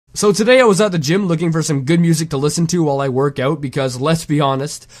So today I was at the gym looking for some good music to listen to while I work out because, let's be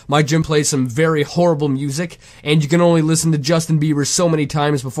honest, my gym plays some very horrible music and you can only listen to Justin Bieber so many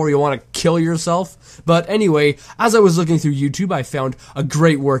times before you want to kill yourself. But anyway, as I was looking through YouTube, I found a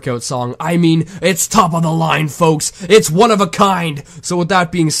great workout song. I mean, it's top of the line, folks. It's one of a kind. So with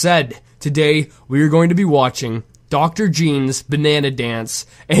that being said, today we are going to be watching Dr. Jean's Banana Dance,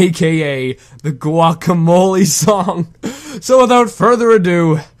 aka the Guacamole song. So without further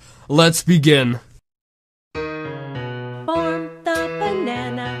ado, let's begin. Form the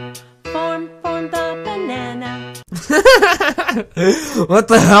banana, form the banana. What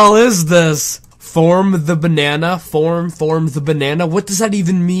the hell is this? Form the banana, form the banana? What does that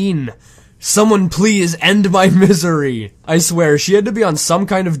even mean? Someone please end my misery. I swear, she had to be on some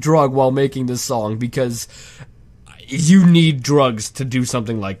kind of drug while making this song because you need drugs to do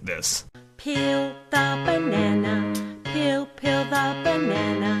something like this. Peel the banana, peel the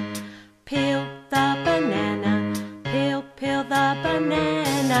banana. Peel the banana, peel the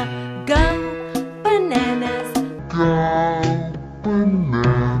banana. Go bananas, go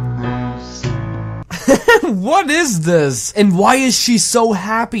bananas. What is this? And why is she so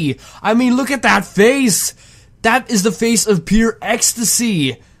happy? I mean, look at that face. That is the face of pure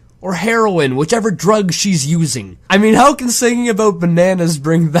ecstasy. Or heroin, whichever drug she's using. I mean, how can singing about bananas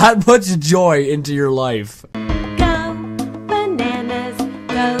bring that much joy into your life? Go bananas,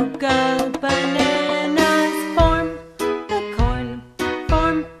 go bananas. Form the corn,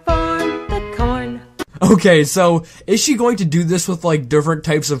 form the corn. Okay, so is she going to do this with like different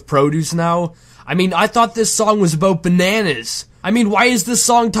types of produce now? I mean, I thought this song was about bananas. I mean, why is this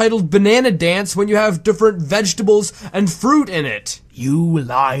song titled Banana Dance when you have different vegetables and fruit in it? You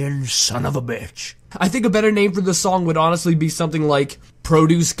lying son of a bitch. I think a better name for the song would honestly be something like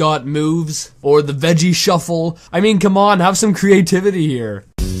Produce Got Moves or The Veggie Shuffle. I mean, come on, have some creativity here.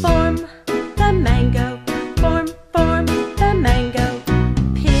 Form the mango, form the mango.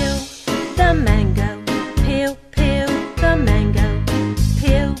 Peel the mango, peel the mango.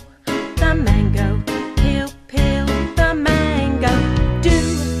 Peel the mango, peel the mango. Do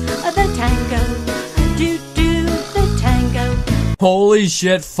the tango, do the tango. Holy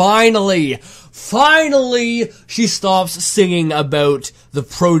shit, finally! Finally, she stops singing about the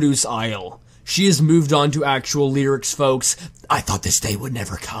produce aisle. She has moved on to actual lyrics, folks. I thought this day would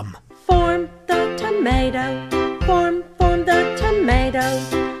never come. Form the tomato, form the tomato.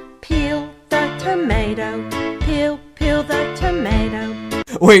 Peel the tomato, peel the tomato.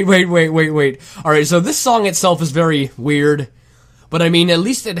 Wait. Alright, so this song itself is very weird. But I mean, at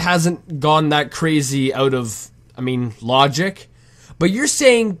least it hasn't gone that crazy out of, logic. But you're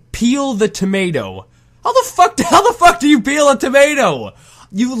saying peel the tomato. How the fuck do you peel a tomato?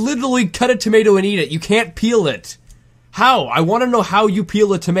 You literally cut a tomato and eat it. You can't peel it. How? I want to know how you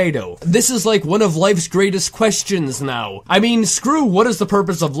peel a tomato. This is like one of life's greatest questions now. I mean, screw what is the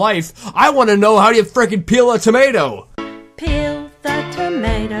purpose of life. I want to know how do you frickin' peel a tomato. Peel the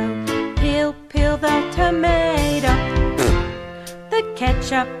tomato, peel the tomato. The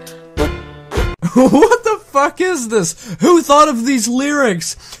ketchup. What the fuck is this? Who thought of these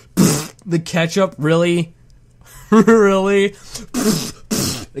lyrics? The ketchup? Really? Really?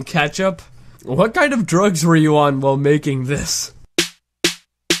 The ketchup? What kind of drugs were you on while making this?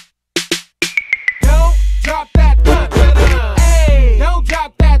 Don't drop that hey, don't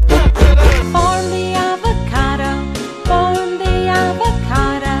drop that Form the avocado, form the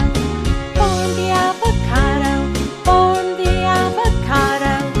avocado. Form the avocado, form the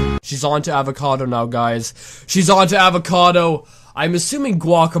avocado. She's on to avocado now, guys. She's on to avocado. I'm assuming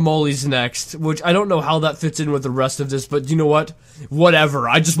guacamole's next, which I don't know how that fits in with the rest of this, but you know what? Whatever.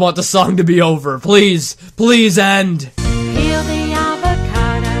 I just want the song to be over. Please, please end. Peel the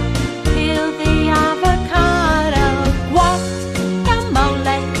avocado, peel the avocado.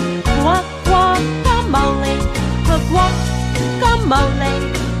 Guacamole,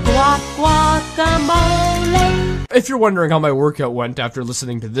 guacamole, guacamole. If you're wondering how my workout went after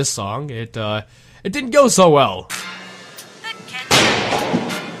listening to this song, it didn't go so well.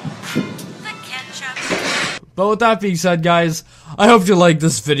 But with that being said, guys, I hope you liked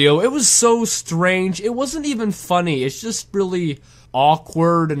this video. It was so strange. It wasn't even funny. It's just really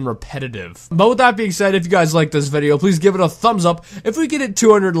awkward and repetitive. But with that being said, if you guys like this video, please give it a thumbs up. If we get it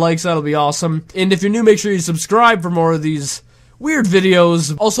 200 likes, that'll be awesome. And if you're new, make sure you subscribe for more of these weird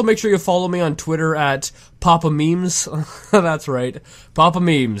videos. Also, make sure you follow me on Twitter at Papa Memes. That's right, Papa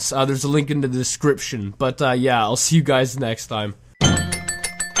Memes. There's a link in the description. But yeah, I'll see you guys next time.